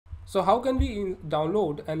So how can we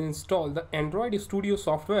download and install the Android Studio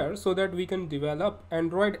software so that we can develop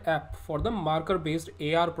Android app for the marker based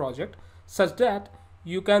AR project such that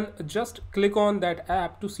you can just click on that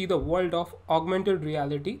app to see the world of augmented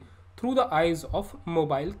reality through the eyes of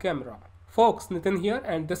mobile camera. Folks, Nitin here,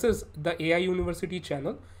 and this is the AI University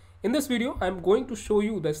channel. In this video, I'm going to show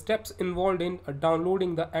you the steps involved in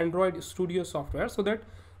downloading the Android Studio software so that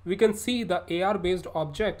we can see the AR based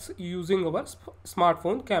objects using our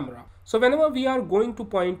smartphone camera. So whenever we are going to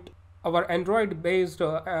point our Android based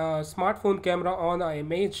smartphone camera on an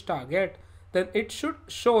image target, then it should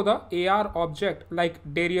show the AR object like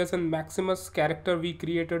Darius and Maximus character we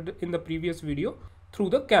created in the previous video through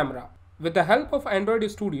the camera. With the help of Android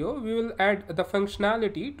Studio, we will add the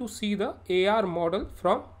functionality to see the AR model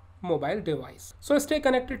from mobile device. So stay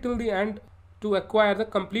connected till the end to acquire the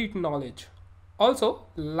complete knowledge. Also,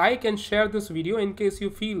 like and share this video in case you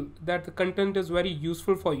feel that the content is very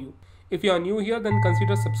useful for you. If you are new here, then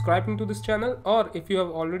consider subscribing to this channel, or if you have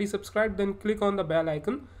already subscribed, then click on the bell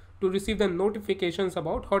icon to receive the notifications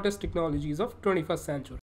about hottest technologies of 21st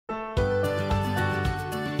century.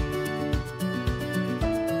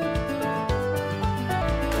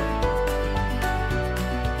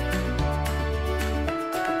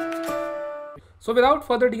 So without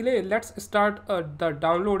further delay, let's start the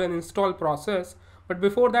download and install process. But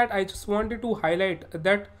before that, I just wanted to highlight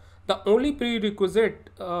that the only prerequisite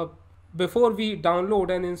before we download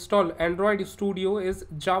and install Android Studio is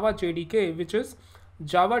Java JDK, which is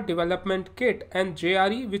Java Development Kit, and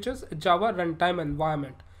JRE, which is Java Runtime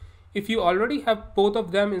Environment. If you already have both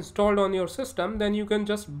of them installed on your system, then you can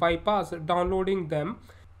just bypass downloading them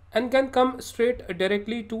and can come straight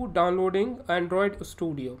directly to downloading Android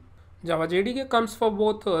Studio. Java JDK comes for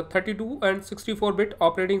both 32 and 64-bit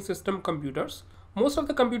operating system computers. Most of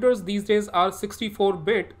the computers these days are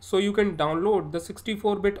 64-bit, so you can download the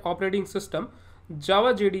 64-bit operating system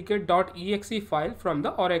Java JDK.exe file from the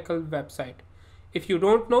Oracle website. If you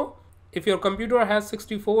don't know, if your computer has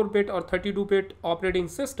 64-bit or 32-bit operating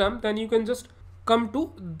system, then you can just come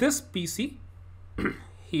to this PC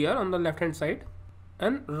here on the left hand side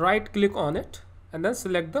and right click on it and then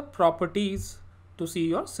select the properties to see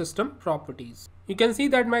your system properties. You can see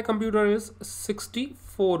that my computer is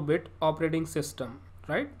 64-bit operating system,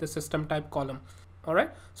 right? The system type column. All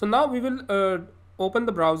right. So now we will open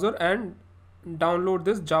the browser and download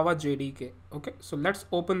this Java JDK. Okay. So let's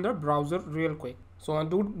open the browser real quick. So on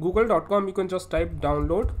google.com, you can just type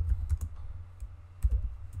download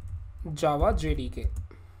Java JDK.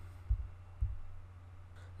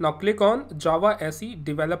 Now click on Java SE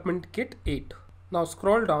Development Kit 8. Now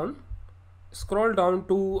scroll down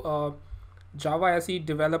to Java SE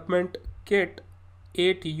Development Kit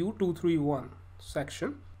 8U231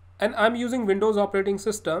 section, and I'm using Windows operating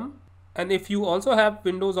system, and if you also have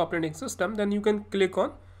Windows operating system, then you can click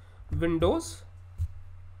on Windows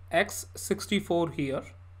x64 here,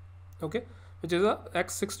 okay, which is a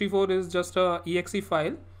x64 is just a exe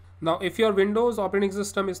file. Now if your Windows operating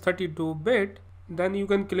system is 32-bit, then you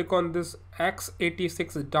can click on this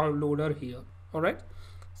x86 downloader here. All right.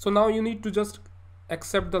 So now you need to just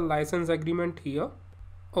accept the license agreement here.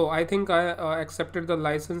 Oh, I think I accepted the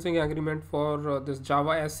licensing agreement for this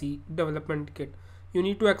Java SE Development Kit. You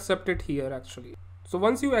need to accept it here actually. So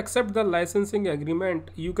once you accept the licensing agreement,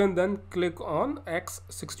 you can then click on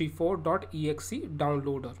x64.exe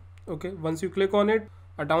downloader. Okay, once you click on it,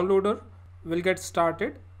 a downloader will get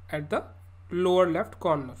started at the lower left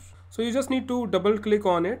corner. So you just need to double click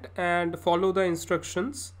on it and follow the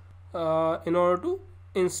instructions in order to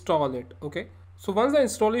install it. Okay, so once the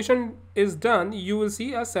installation is done, you will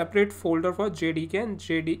see a separate folder for JDK and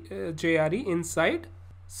JRE inside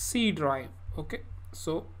C drive. Okay,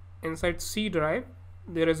 so inside C drive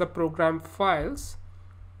there is a program files.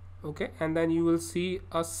 Okay, and then you will see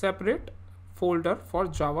a separate folder for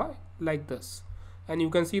Java like this, and you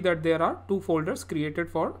can see that there are two folders created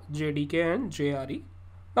for JDK and JRE.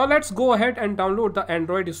 Now let's go ahead and download the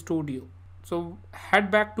Android Studio. So head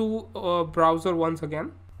back to browser once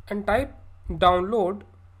again and type download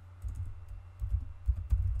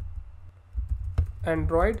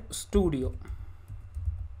Android Studio,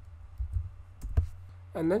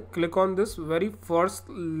 and then click on this very first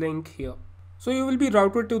link here. So you will be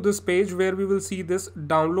routed to this page where we will see this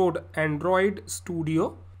download Android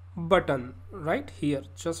Studio button right here,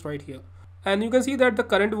 just right here. And you can see that the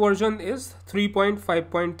current version is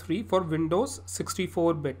 3.5.3 for Windows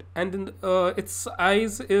 64-bit, and its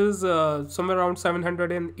size is somewhere around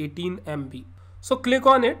 718 MB. So click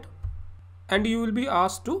on it and you will be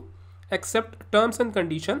asked to accept terms and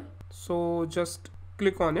condition. So just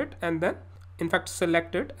click on it and then in fact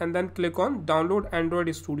select it and then click on download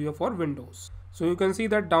Android Studio for Windows. So you can see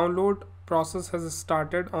that download process has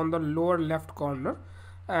started on the lower left corner,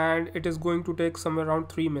 and it is going to take somewhere around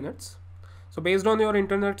 3 minutes. So based on your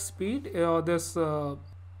internet speed, this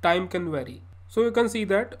time can vary. So you can see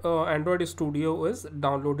that Android Studio is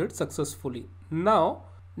downloaded successfully. Now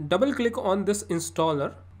double click on this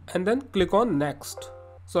installer and then click on next.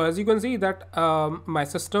 So as you can see that my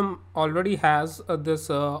system already has this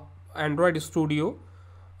Android Studio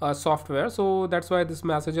software, so that's why this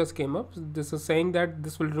message has came up. This is saying that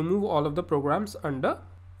this will remove all of the programs under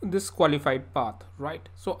this qualified path, right?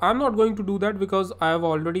 So I'm not going to do that because I have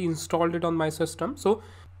already installed it on my system. So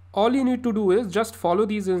all you need to do is just follow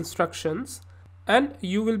these instructions and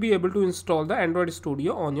you will be able to install the Android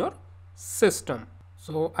Studio on your system.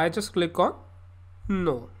 So I just click on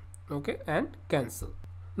no, okay, and cancel.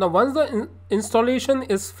 Now once the installation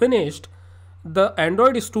is finished, the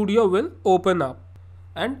Android Studio will open up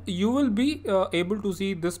and you will be able to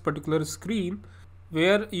see this particular screen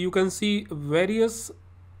where you can see various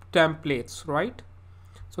templates, right?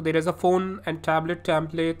 So there is a phone and tablet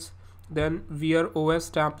templates, then Wear OS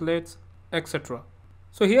templates, etc.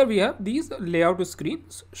 So here we have these layout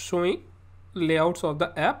screens showing layouts of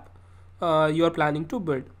the app you are planning to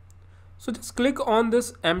build. So just click on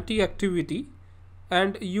this empty activity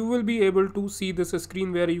and you will be able to see this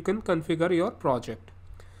screen where you can configure your project.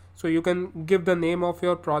 So you can give the name of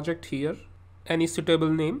your project here, any suitable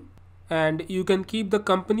name, and you can keep the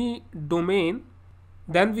company domain.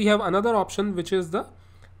 Then we have another option which is the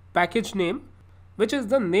package name, which is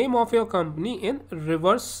the name of your company in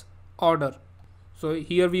reverse order. So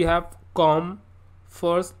here we have com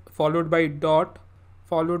first, followed by dot,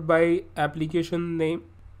 followed by application name.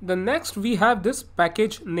 The next we have this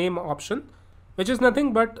package name option, which is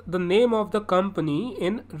nothing but the name of the company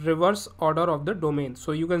in reverse order of the domain.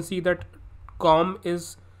 So you can see that com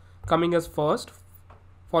is coming as first,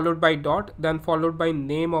 followed by dot, then followed by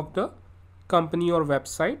name of the company or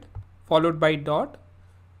website, followed by dot,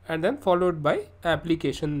 and then followed by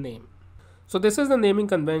application name. So this is the naming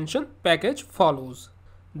convention. Package follows.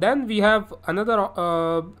 Then we have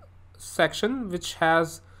another section which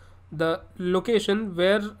has the location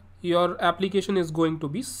where your application is going to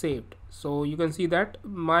be saved. So you can see that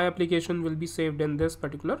my application will be saved in this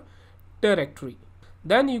particular directory.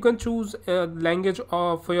 Then you can choose a language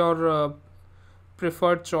of your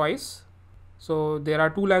preferred choice. So there are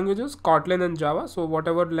two languages, Kotlin and Java. So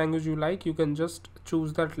whatever language you like, you can just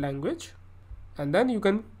choose that language, and then you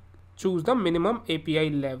can choose the minimum API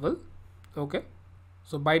level. Okay,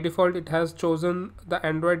 so by default it has chosen the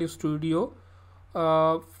Android Studio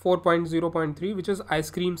 4.0.3, which is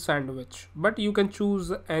ice cream sandwich, but you can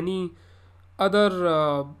choose any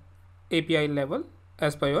other API level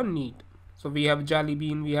as per your need. So we have Jelly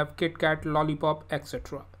Bean, we have Kit Kat, Lollipop,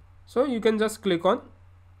 etc. So you can just click on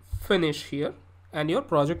finish here and your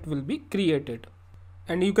project will be created,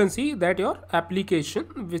 and you can see that your application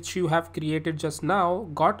which you have created just now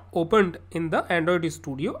got opened in the Android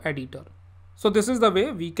Studio editor. So this is the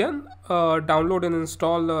way we can download and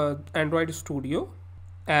install Android Studio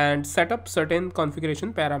and set up certain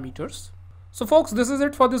configuration parameters. So folks, this is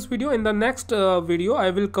it for this video. In the next video,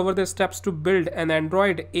 I will cover the steps to build an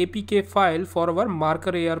Android APK file for our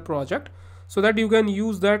Marker AR project, so that you can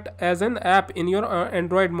use that as an app in your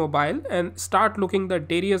Android mobile and start looking the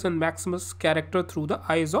Darius and Maximus character through the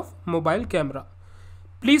eyes of mobile camera.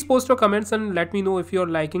 Please post your comments and let me know if you are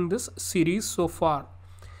liking this series so far.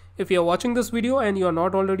 If you are watching this video and you are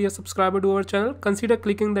not already a subscriber to our channel, consider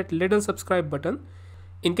clicking that little subscribe button.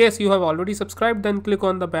 In case you have already subscribed, then click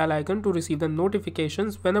on the bell icon to receive the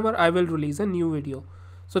notifications whenever I will release a new video.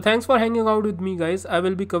 So thanks for hanging out with me guys. I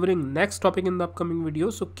will be covering next topic in the upcoming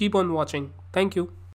video, so keep on watching. Thank you.